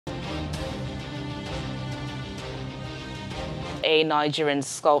A Nigerian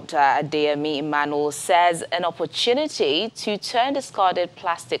sculptor, Adeyemi Emmanuel, says an opportunity to turn discarded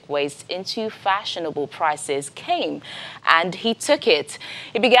plastic waste into fashionable pieces came, and he took it.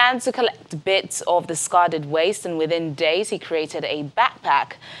 He began to collect bits of discarded waste, and within days he created a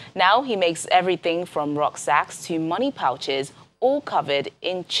backpack. Now he makes everything from rucksacks to money pouches, all covered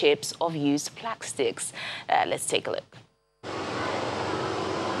in chips of used plastics. Let's take a look.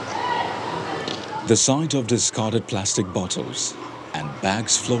 The sight of discarded plastic bottles and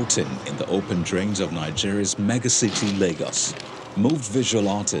bags floating in the open drains of Nigeria's megacity Lagos moved visual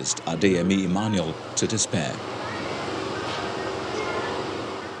artist Adeyemi Emmanuel to despair.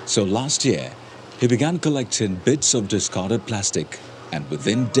 So last year, he began collecting bits of discarded plastic and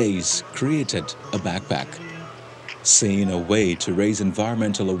within days created a backpack. Seeing a way to raise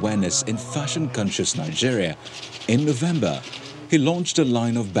environmental awareness in fashion-conscious Nigeria, in November, he launched a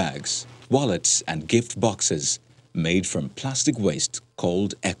line of bags, wallets and gift boxes made from plastic waste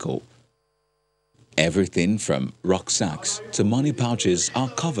called Echo. Everything from rucksacks to money pouches are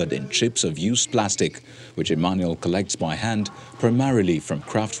covered in chips of used plastic, which Emmanuel collects by hand primarily from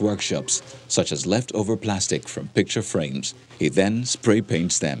craft workshops, such as leftover plastic from picture frames. He then spray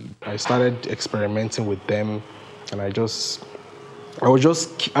paints them. I started experimenting with them, and I just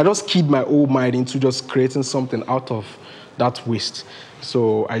keyed my whole mind into just creating something out of that waste.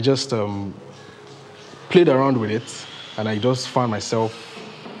 So I just played around with it, and I just found myself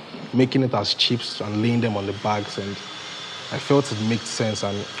making it as chips and laying them on the bags, and I felt it made sense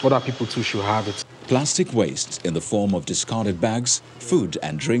and other people too should have it. Plastic waste in the form of discarded bags, food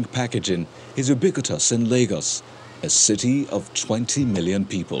and drink packaging is ubiquitous in Lagos, a city of 20 million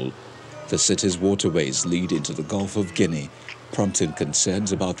people. The city's waterways lead into the Gulf of Guinea, prompting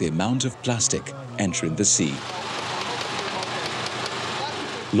concerns about the amount of plastic entering the sea.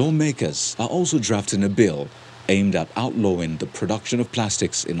 Lawmakers are also drafting a bill aimed at outlawing the production of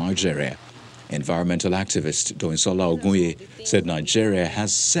plastics in Nigeria. Environmental activist Doinsola Ogunye said Nigeria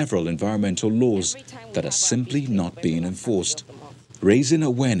has several environmental laws that are simply not being enforced. Raising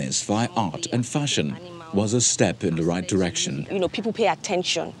awareness via art and fashion was a step in the right direction. People pay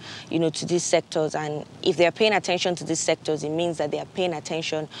attention, to these sectors, and if they're paying attention to these sectors, it means that they are paying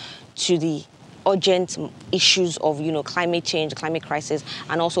attention to the urgent issues of, climate change, climate crisis,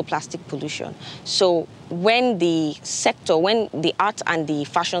 and also plastic pollution. So when the art and the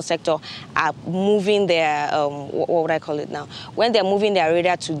fashion sector are moving their, what would I call it now? When they're moving their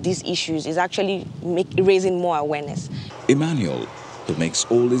radar to these issues, is actually raising more awareness. Emmanuel, who makes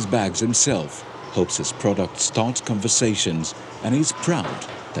all his bags himself, hopes his products start conversations, and he's proud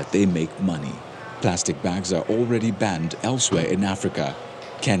that they make money. Plastic bags are already banned elsewhere in Africa.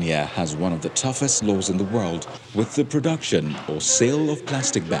 Kenya has one of the toughest laws in the world, with the production or sale of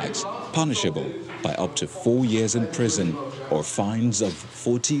plastic bags punishable by up to 4 years in prison or fines of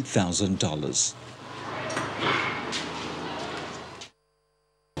 $40,000.